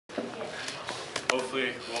hopefully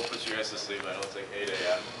won't put you guys to sleep. I know it's like 8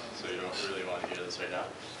 a.m., so you don't really want to hear this right now.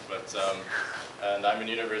 But, and I'm in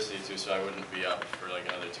university too, so I wouldn't be up for like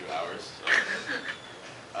another 2 hours.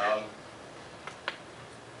 So.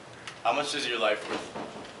 How much is your life worth?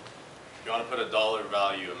 If you want to put a dollar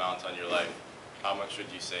value amount on your life, how much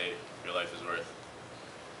would you say your life is worth?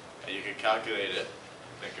 And you can calculate it,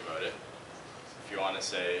 think about it. If you want to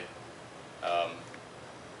say,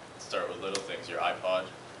 start with little things, your iPod,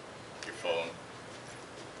 your phone,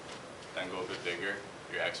 then go a bit bigger,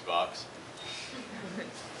 your Xbox,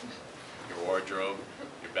 your wardrobe,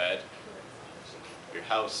 your bed, your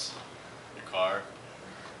house, your car.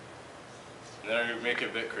 And then I'm going to make it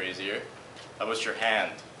a bit crazier. How about your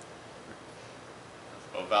hand?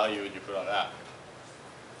 What value would you put on that?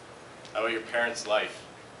 How about your parents' life?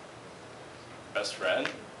 Best friend?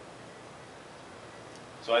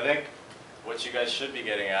 So I think what you guys should be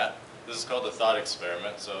getting at, this is called the thought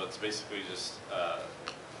experiment, so it's basically just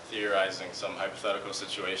theorizing some hypothetical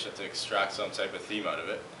situation to extract some type of theme out of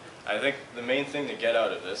it. I think the main thing to get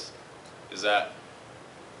out of this is that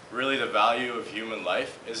really the value of human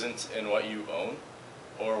life isn't in what you own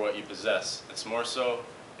or what you possess. It's more so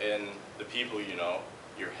in the people you know,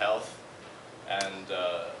 your health, and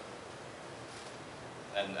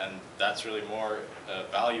that's really more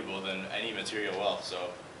valuable than any material wealth. So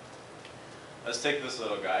let's take this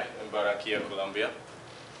little guy in Barranquilla, Colombia.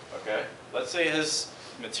 Okay, let's say his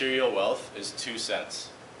material wealth is 2 cents.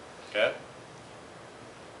 Okay.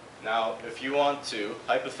 Now, if you want to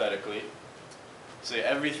hypothetically say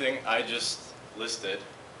everything I just listed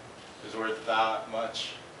is worth that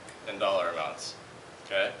much in dollar amounts.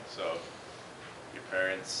 Okay, so your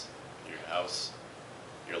parents, your house,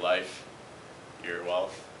 your life, your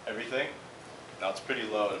wealth, everything. Now it's pretty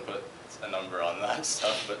low to put a number on that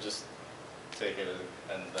stuff, but just take it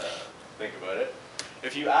and think about it.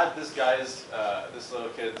 If you add this guy's, this little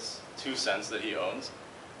kid's 2 cents that he owns,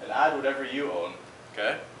 and add whatever you own,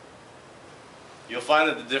 okay, you'll find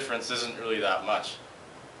that the difference isn't really that much.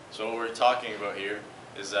 So what we're talking about here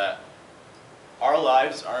is that our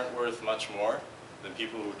lives aren't worth much more than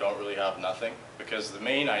people who don't really have nothing, because the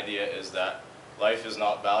main idea is that life is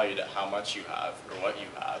not valued at how much you have or what you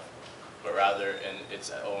have, but rather in its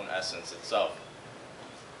own essence itself.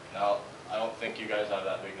 Now, I don't think you guys have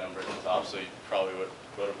that big number at the top, so you probably would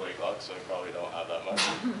go to Blakelock, so you probably don't have that much.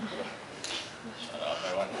 Shut up,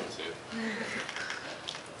 I want you to.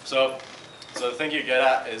 So the thing you get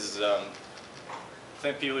at is, I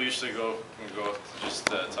think people usually go just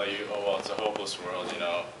tell you, oh well, it's a hopeless world, you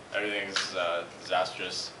know, everything's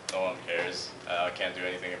disastrous, no one cares, I can't do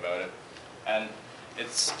anything about it. And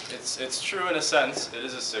it's true in a sense, it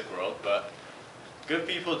is a sick world, but good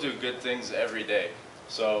people do good things every day.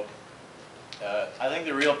 So I think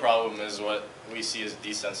the real problem is what we see as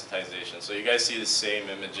desensitization. So you guys see the same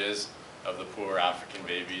images of the poor African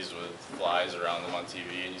babies with flies around them on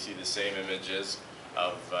TV, and you see the same images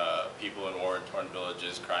of people in war-torn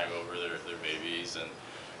villages crying over their babies,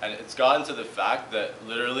 and it's gotten to the fact that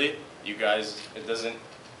literally you guys, it doesn't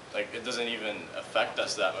even affect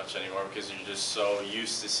us that much anymore, because you're just so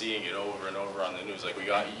used to seeing it over and over on the news. Like, we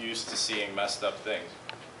got used to seeing messed up things.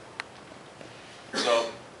 So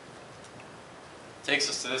it takes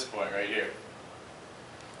us to this point right here,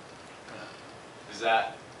 is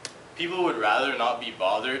that people would rather not be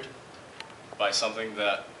bothered by something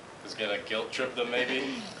that is going to guilt trip them maybe,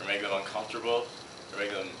 or make them uncomfortable, or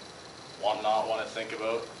make them not want to think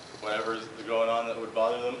about whatever's going on that would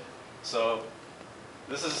bother them. So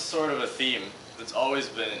this is sort of a theme that's always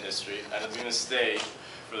been in history, and it's going to stay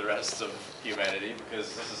for the rest of humanity,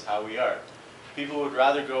 because this is how we are. People would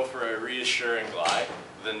rather go for a reassuring lie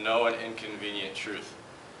than know an inconvenient truth.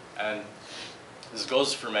 And this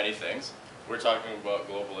goes for many things. We're talking about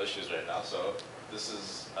global issues right now, so this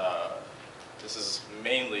is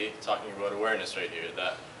mainly talking about awareness right here,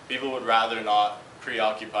 that people would rather not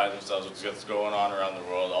preoccupy themselves with what's going on around the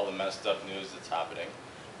world, all the messed up news that's happening,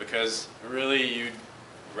 because really you'd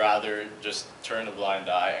rather just turn a blind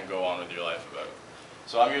eye and go on with your life about it.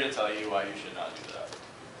 So I'm here to tell you why you should not do that.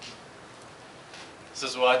 This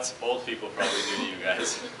is what old people probably do to you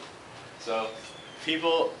guys. So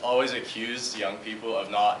people always accuse young people of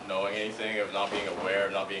not knowing anything, of not being aware,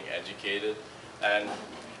 of not being educated. And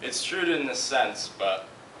it's true in a sense, but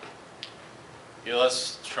here,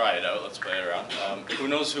 let's try it out. Let's play it around. Who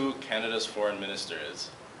knows who Canada's foreign minister is?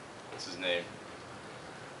 What's his name?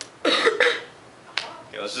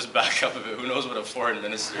 Okay, let's just back up a bit. Who knows what a foreign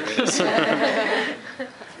minister is? No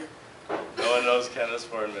one knows Canada's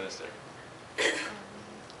foreign minister.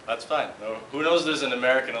 That's fine. No. Who knows there's an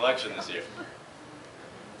American election this year?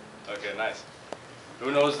 Okay, nice.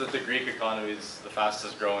 Who knows that the Greek economy is the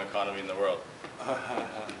fastest growing economy in the world?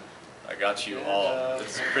 I got you all.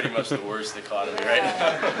 It's pretty much the worst economy right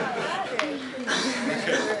now.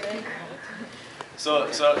 So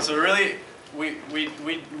really,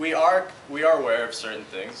 we are aware of certain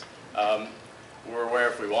things. We're aware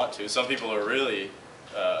if we want to. Some people are really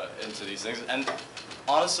into these things, and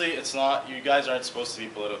honestly, it's not. You guys aren't supposed to be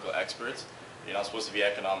political experts. You're not supposed to be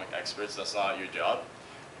economic experts. That's not your job.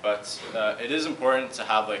 But it is important to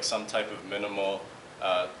have like some type of minimal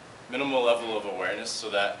level of awareness, so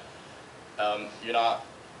that you're not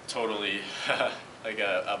totally like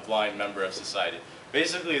a blind member of society.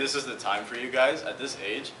 Basically, this is the time for you guys at this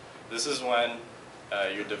age. This is when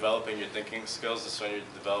you're developing your thinking skills. This is when you're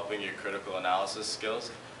developing your critical analysis skills.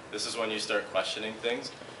 This is when you start questioning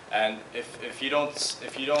things. And if you don't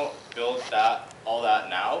build all that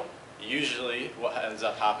now, usually what ends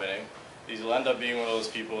up happening is you'll end up being one of those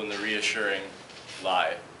people in the reassuring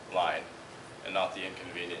line and not the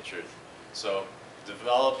inconvenient truth. So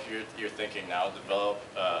develop your thinking now. Develop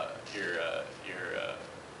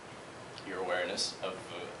your awareness of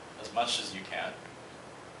as much as you can.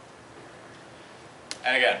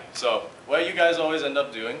 And again, so what you guys always end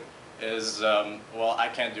up doing is, well, I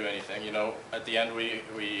can't do anything. You know, at the end we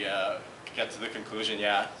get to the conclusion,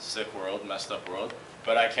 yeah, sick world, messed up world,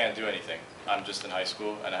 but I can't do anything. I'm just in high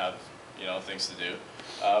school and I have, you know, things to do.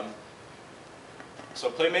 So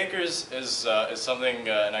PlayMakers is something,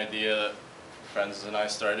 an idea friends and I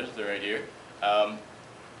started. They're right here.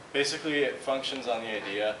 Basically, it functions on the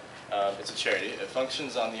idea. It's a charity. It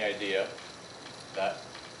functions on the idea that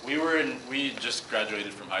we just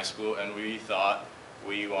graduated from high school and we thought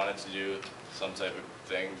we wanted to do some type of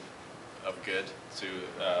thing of good to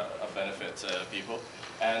a benefit to people,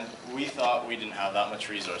 and we thought we didn't have that much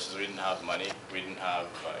resources. We didn't have money. We didn't have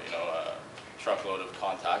you know, a truckload of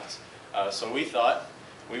contacts. So we thought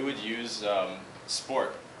we would use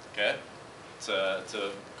sport, okay,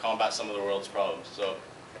 to combat some of the world's problems. So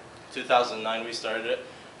 2009 we started it.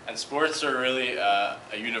 And sports are really a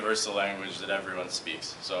universal language that everyone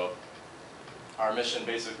speaks. So our mission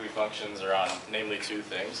basically functions around namely two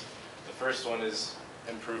things. The first one is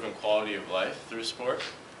improving quality of life through sport.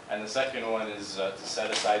 And the second one is to set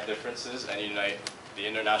aside differences and unite the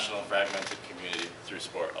international fragmented community through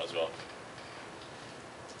sport as well.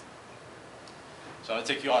 So I'm going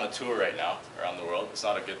to take you on a tour right now around the world. It's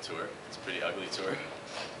not a good tour. It's a pretty ugly tour.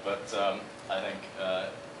 But I think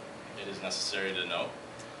it is necessary to know.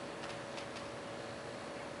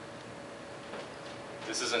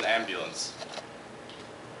 This is an ambulance.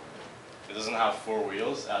 It doesn't have 4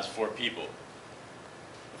 wheels, it has 4 people.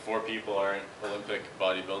 The 4 people are Olympic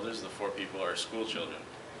bodybuilders, the 4 people are school children.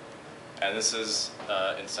 And this is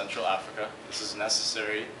in Central Africa. This is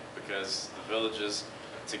necessary because the villages,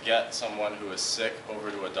 to get someone who is sick over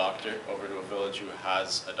to a doctor, over to a village who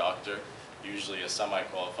has a doctor, usually a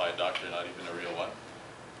semi-qualified doctor, not even a real one,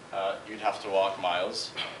 you'd have to walk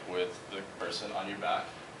miles with the person on your back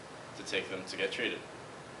to take them to get treated.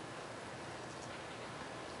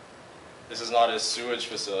 This is not a sewage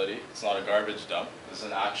facility, it's not a garbage dump. This is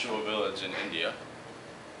an actual village in India.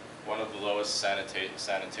 One of the lowest sanitation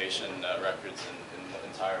records in the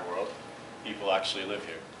entire world. People actually live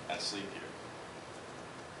here and sleep here.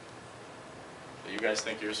 But you guys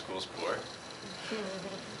think your school's poor?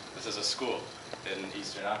 This is a school in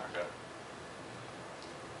Eastern Africa.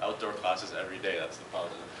 Outdoor classes every day, that's the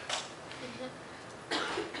positive.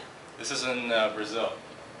 This is in Brazil.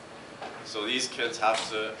 So these kids have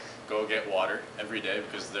to go get water every day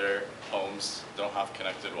because their homes don't have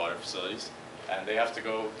connected water facilities. And they have to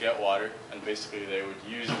go get water, and basically they would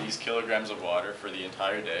use these kilograms of water for the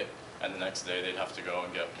entire day, and the next day they'd have to go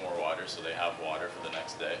and get more water so they have water for the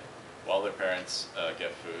next day, while their parents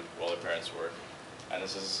get food, while their parents work. And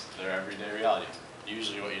this is their everyday reality.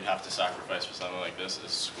 Usually what you'd have to sacrifice for something like this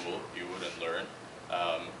is school. You wouldn't learn.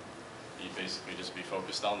 You'd basically just be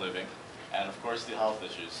focused on living. And of course the health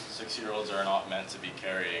issues. 6-year-olds are not meant to be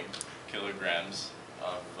carrying kilograms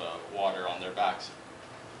of water on their backs.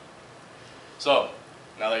 So,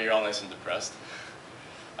 now that you're all nice and depressed,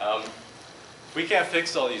 if we can't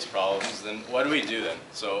fix all these problems, then what do we do then?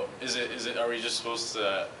 So are we just supposed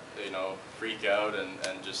to, you know, freak out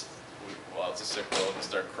and just, well, it's a sick world, and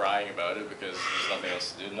start crying about it because there's nothing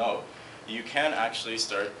else to do? No, you can actually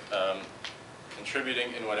start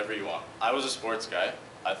contributing in whatever you want. I was a sports guy.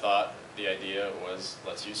 I thought the idea was,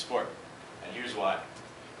 let's use sport. And here's why.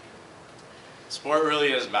 Sport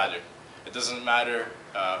really is magic. It doesn't matter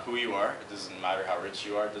who you are. It doesn't matter how rich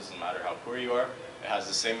you are. It doesn't matter how poor you are. It has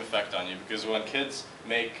the same effect on you, because when kids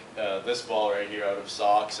make this ball right here out of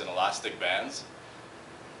socks and elastic bands,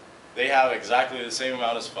 they have exactly the same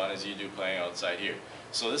amount of fun as you do playing outside here.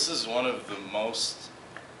 So this is one of the most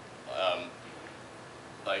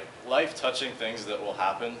like life-touching things that will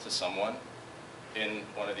happen to someone in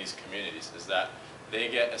one of these communities, is that they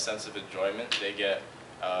get a sense of enjoyment, they get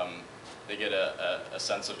a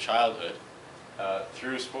sense of childhood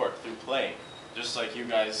through sport, through playing, just like you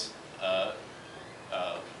guys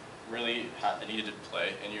really needed to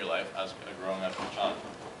play in your life as a growing up child.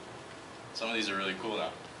 Some of these are really cool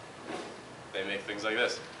now. They make things like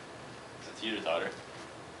this. It's a teeter-totter.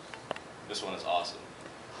 This one is awesome.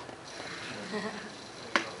 You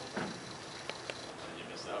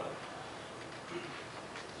missed that one.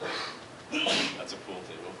 That's a pool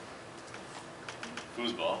table.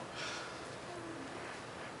 Foosball.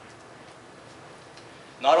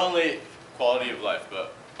 Not only quality of life,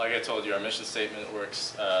 but like I told you, our mission statement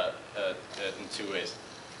works in two ways.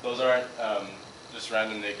 Those aren't just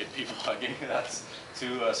random naked people hugging. That's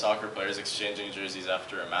two soccer players exchanging jerseys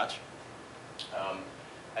after a match.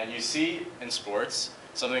 And you see in sports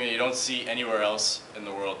something that you don't see anywhere else in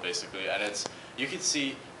the world, basically. And it's, you could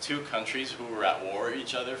see two countries who were at war with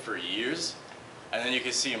each other for years, and then you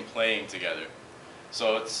could see them playing together.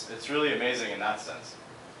 So it's really amazing in that sense.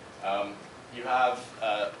 You have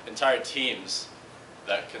entire teams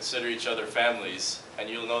that consider each other families, and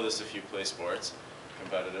you'll know this if you play sports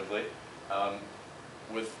competitively,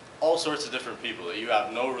 with all sorts of different people that you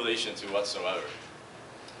have no relation to whatsoever.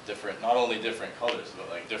 Different, not only different colors, but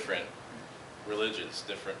like different religions,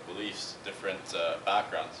 different beliefs, different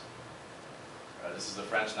backgrounds. This is the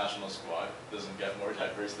French national squad. Doesn't get more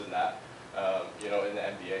diverse than that. You know, in the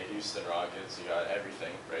NBA, Houston Rockets, you got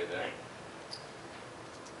everything right there.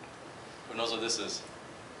 Who knows what this is?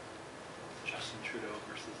 Justin Trudeau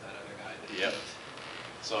versus that other guy. Yep.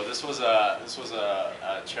 So this was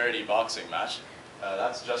a charity boxing match.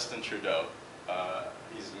 That's Justin Trudeau.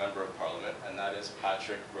 He's a member of Parliament, and that is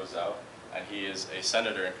Patrick Rosell, and he is a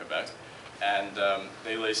senator in Quebec. And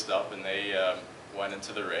they laced up and they went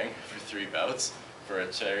into the ring for 3 bouts for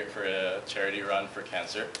a charity run for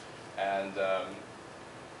cancer, and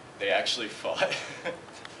they actually fought.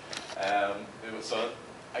 So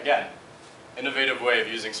again, innovative way of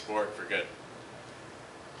using sport for good.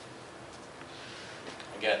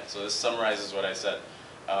 Again, so this summarizes what I said.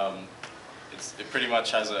 It pretty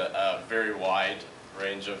much has a very wide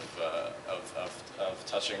range of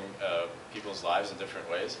touching people's lives in different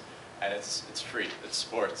ways, and it's free. It's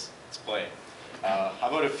sports. It's playing. How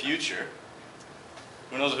about a future?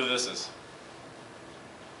 Who knows who this is?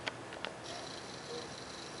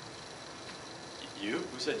 You?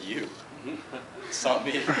 Who said you? It's not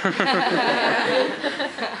me.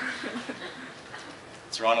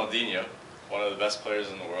 It's Ronaldinho, one of the best players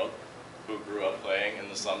in the world, who grew up playing in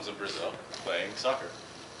the slums of Brazil, playing soccer.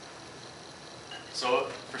 So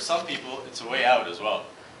for some people, it's a way out as well.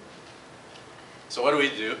 So what do we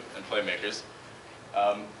do in PlayMakers?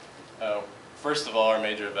 First of all, our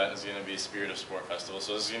major event is going to be Spirit of Sport Festival.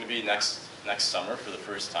 So this is going to be next summer for the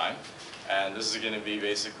first time. And this is going to be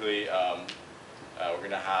basically, we're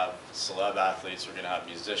going to have celeb athletes, we're going to have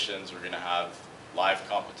musicians, we're going to have live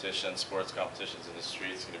competitions, sports competitions in the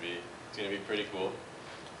streets. It's going to be pretty cool.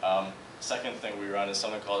 Second thing we run is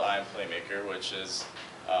something called I Am Playmaker, which is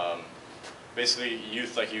basically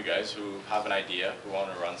youth like you guys who have an idea, who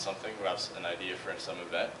want to run something, who have an idea for some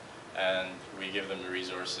event, and we give them the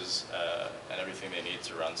resources and everything they need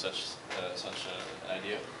to run such an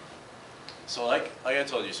idea. So like I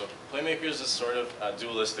told you, so PlayMakers is sort of a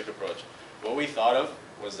dualistic approach. What we thought of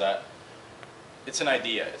was that it's an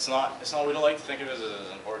idea. It's not, we don't like to think of it as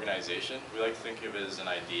an organization. We like to think of it as an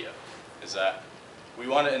idea. Is that we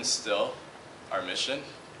want to instill our mission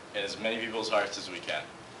in as many people's hearts as we can.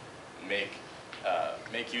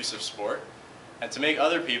 Make use of sport, and to make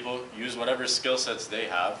other people use whatever skill sets they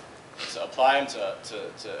have, to apply them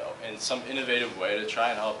in some innovative way to try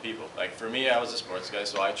and help people. Like for me, I was a sports guy,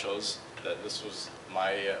 so I chose that this was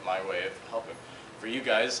my way of helping. For you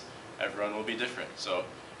guys, everyone will be different. So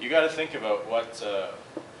you got to think about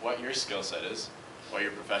what your skill set is, what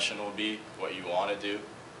your profession will be, what you want to do,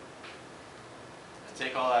 and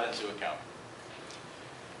take all that into account.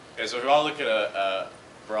 Okay, so if you want to look at a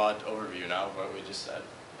broad overview now of what we just said,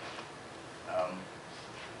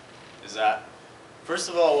 is that, first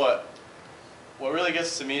of all, what really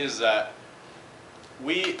gets to me is that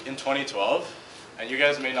we, in 2012, and you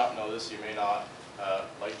guys may not know this, you may not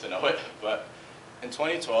like to know it, but in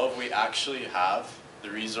 2012, we actually have the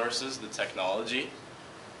resources, the technology,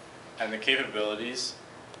 and the capabilities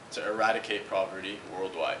to eradicate poverty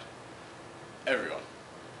worldwide. Everyone,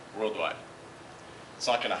 worldwide. It's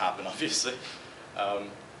not going to happen, obviously.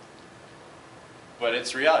 but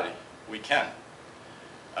it's reality. We can.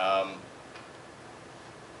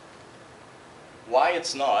 Why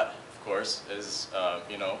it's not, of course, is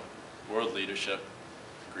you know, world leadership,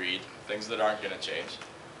 greed, things that aren't going to change.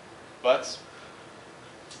 But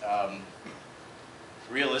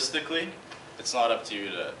realistically, it's not up to you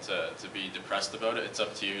to be depressed about it. It's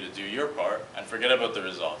up to you to do your part and forget about the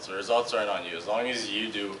results. The results aren't on you. As long as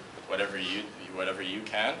you do whatever you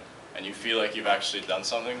can and you feel like you've actually done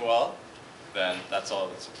something well, then that's all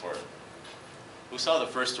that's important. Who saw the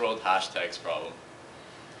first world hashtags problem?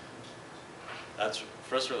 That's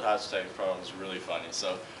first world hashtags problem is really funny.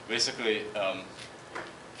 So basically,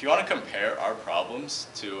 if you want to compare our problems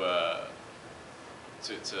to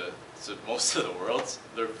most of the world's,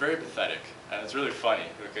 they're very pathetic, and it's really funny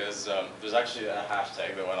because there's actually a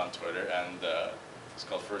hashtag that went on Twitter, and it's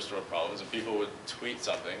called First World Problems, and people would tweet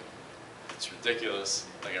something. It's ridiculous,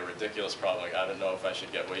 like a ridiculous problem. Like, I don't know if I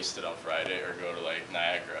should get wasted on Friday or go to like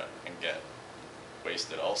Niagara and get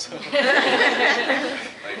wasted also.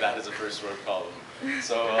 Like, that is a first world problem.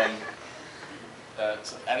 So,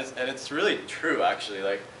 and it's really true actually.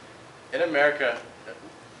 Like, in America,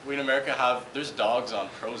 we in America there's dogs on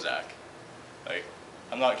Prozac. Like,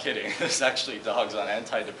 I'm not kidding. There's actually dogs on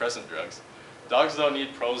antidepressant drugs. Dogs don't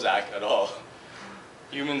need Prozac at all.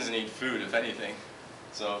 Humans need food, if anything.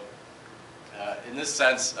 So, in this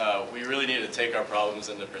sense, we really need to take our problems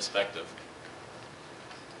into perspective.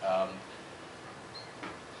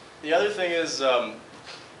 The other thing is,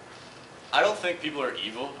 I don't think people are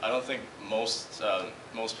evil. I don't think most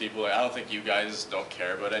people, I don't think you guys don't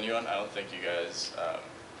care about anyone. I don't think you guys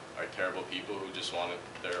are terrible people who just want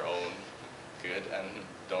their own good and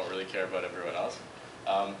don't really care about everyone else.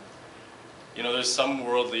 You know, there's some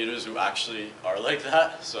world leaders who actually are like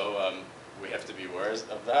that, so we have to be aware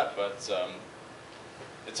of that, but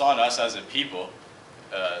it's on us as a people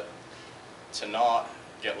to not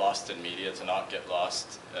get lost in media, to not get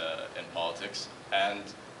lost in politics, and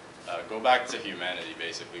go back to humanity,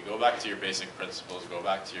 basically. Go back to your basic principles, go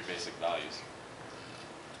back to your basic values.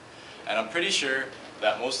 And I'm pretty sure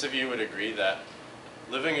that most of you would agree that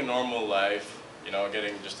living a normal life, you know,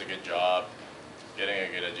 getting just a good job, getting a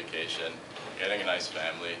good education, getting a nice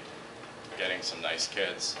family, getting some nice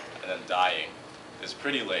kids, and then dying is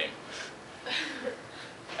pretty lame.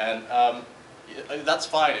 And that's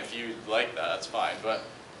fine if you like that, that's fine. But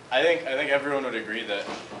I think everyone would agree that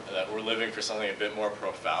we're living for something a bit more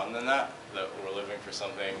profound than that we're living for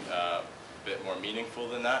something a bit more meaningful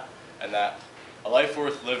than that, and that a life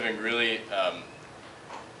worth living really,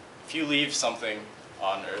 if you leave something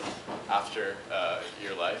on earth after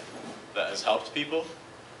your life that has helped people,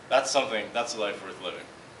 that's a life worth living.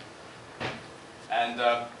 And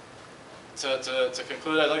to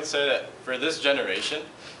conclude, I'd like to say that for this generation,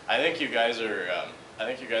 I think you guys are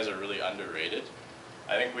really underrated.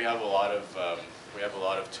 I think we have a lot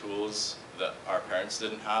of tools that our parents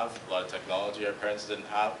didn't have, a lot of technology our parents didn't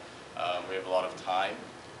have. We have a lot of time.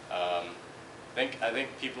 I think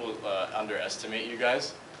people underestimate you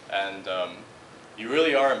guys, and you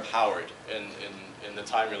really are empowered in the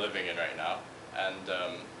time you're living in right now. And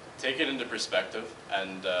take it into perspective,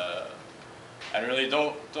 and really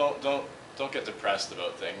don't get depressed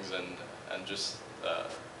about things, and just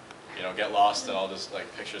you know, get lost in all this like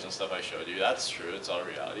pictures and stuff I showed you. That's true, it's all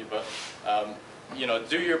reality, but you know,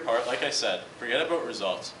 do your part. Like I said, forget about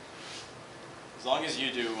results. As long as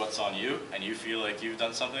you do what's on you and you feel like you've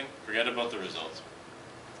done something, forget about the results.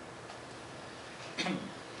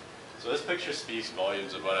 So this picture speaks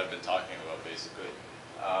volumes of what I've been talking about, basically.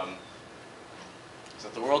 So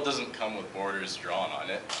the world doesn't come with borders drawn on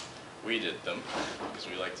it. We did them, because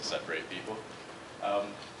we like to separate people.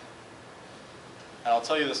 And I'll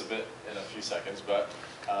tell you this a bit in a few seconds, but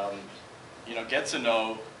you know, get to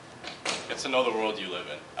know the world you live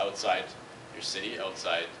in, outside your city,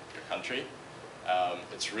 outside your country.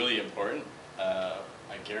 It's really important.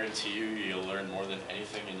 I guarantee you'll learn more than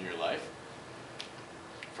anything in your life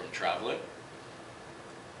from traveling.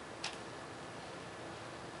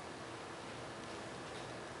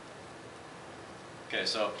 Okay,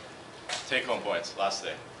 so take-home points, last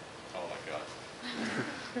day. Oh my God.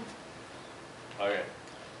 Okay,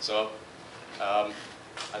 so I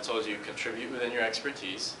told you contribute within your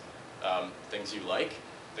expertise, things you like,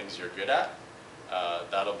 things you're good at.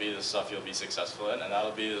 That'll be the stuff you'll be successful in, and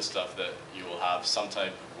that'll be the stuff that you will have some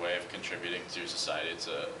type of way of contributing to your society,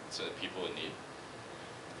 to people in need.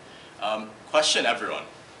 Question everyone.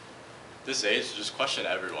 This age, just question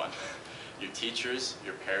everyone. Your teachers,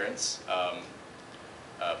 your parents,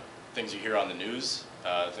 things you hear on the news,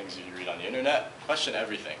 things you read on the internet. Question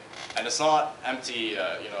everything. And it's not empty,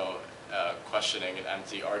 you know, questioning and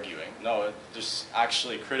empty arguing. No, just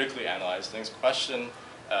actually critically analyze things, question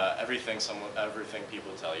everything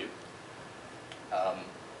people tell you.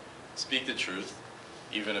 Speak the truth,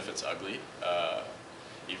 even if it's ugly,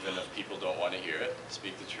 even if people don't want to hear it.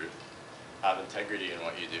 Speak the truth. Have integrity in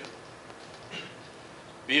what you do.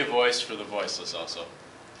 Be a voice for the voiceless also.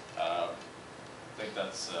 I think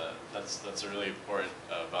that's a really important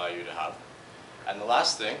value to have. And the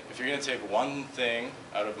last thing, if you're going to take one thing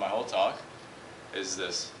out of my whole talk, is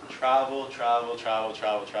this: travel, travel, travel,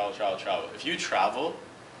 travel, travel, travel, travel. If you travel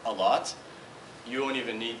a lot, you won't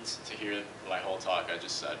even need to hear my whole talk I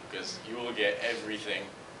just said, because you will get everything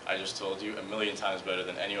I just told you 1,000,000 times better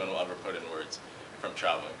than anyone will ever put in words from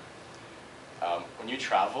traveling. When you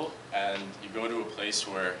travel and you go to a place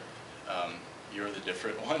where you're the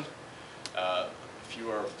different one, if you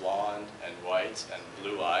are blonde and white and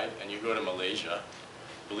blue-eyed and you go to Malaysia,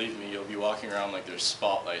 believe me, you'll be walking around like there's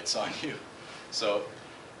spotlights on you. So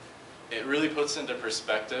it really puts into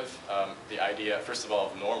perspective the idea, first of all,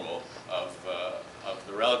 of normal, of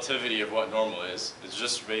the relativity of what normal is. It's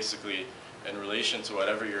just basically in relation to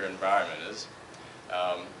whatever your environment is.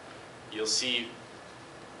 You'll see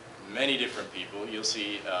many different people. You'll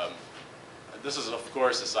see, this is of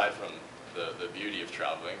course aside from the beauty of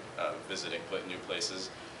traveling, visiting new places.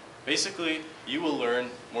 Basically, you will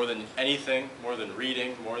learn more than anything, more than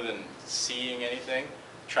reading, more than seeing anything.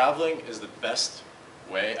 Traveling is the best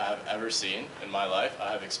way I've ever seen in my life,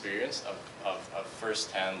 I have experienced of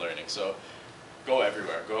first-hand learning. So go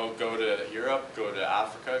everywhere. Go to Europe, go to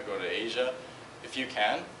Africa, go to Asia. If you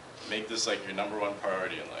can, make this like your #1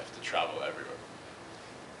 priority in life, to travel everywhere.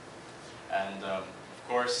 And of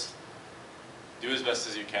course, do as best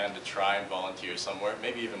as you can to try and volunteer somewhere,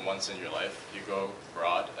 maybe even once in your life. You go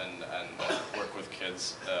abroad and work with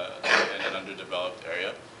kids in an underdeveloped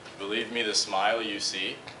area. Believe me, the smile you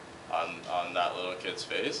see on that little kid's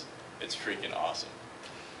face, it's freaking awesome.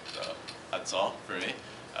 So that's all for me.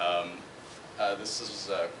 This is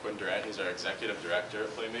Quinn Durant. He's our executive director at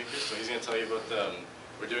PlayMakers. So he's going to tell you about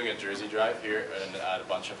we're doing a jersey drive here at a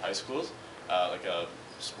bunch of high schools, like a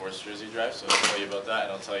sports jersey drive. So he'll tell you about that,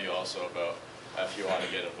 and I'll tell you also about if you want to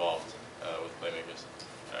get involved with PlayMakers.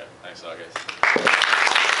 All right, thanks a lot, guys.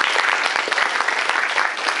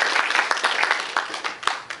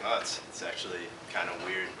 Well, it's actually kind of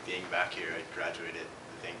weird being back here. I graduated,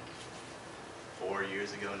 I think, 4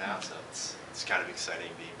 years ago now, so it's kind of exciting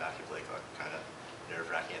being back at Blakelock, kind of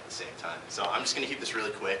nerve-wracking at the same time. So I'm just going to keep this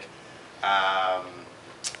really quick. I'm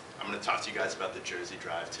going to talk to you guys about the jersey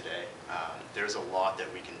drive today. There's a lot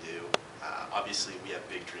that we can do. Obviously, we have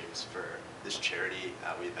big dreams for this charity.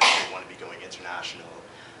 We eventually want to be going international,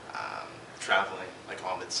 traveling, like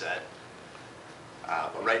Ahmed said.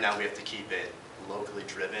 But right now, we have to keep it locally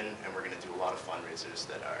driven, and we're going to do a lot of fundraisers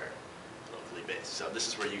that are locally based. So this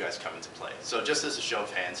is where you guys come into play. So just as a show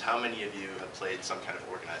of hands, how many of you have played some kind of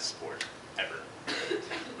organized sport ever?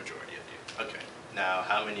 Majority of you. Okay. Now,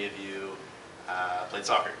 how many of you played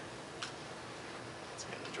soccer? That's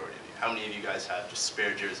the majority of you. How many of you guys have just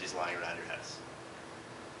spare jerseys lying around your house?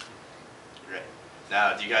 Great.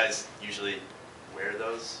 Now, do you guys usually wear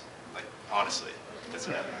those? Like, honestly, that's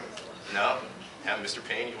what no? Yeah, Mr.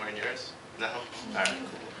 Payne, you wearing yours? No? All right,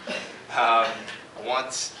 cool.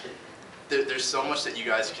 There's so much that you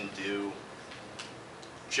guys can do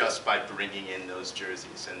just by bringing in those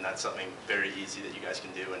jerseys, and that's something very easy that you guys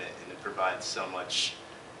can do, and it provides so much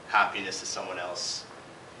happiness to someone else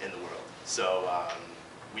in the world. So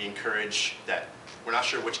we encourage that. We're not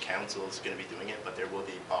sure which council is going to be doing it, but there will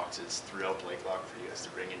be boxes throughout Blakelock for you guys to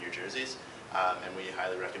bring in your jerseys, and we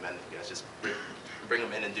highly recommend that you guys just bring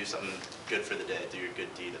them in and do something good for the day. Do your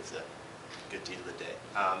good deed of the day.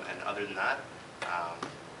 And other than that,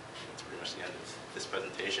 that's pretty much the end of this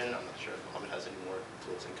presentation. I'm not sure if Mohammed has any more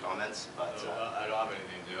closing comments, but I don't have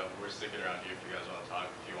anything to do. We're sticking around here if you guys want to talk.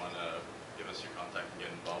 If you want to give us your contact and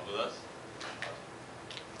get involved with us.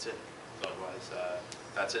 That's it. Otherwise,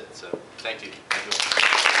 that's it. So thank you.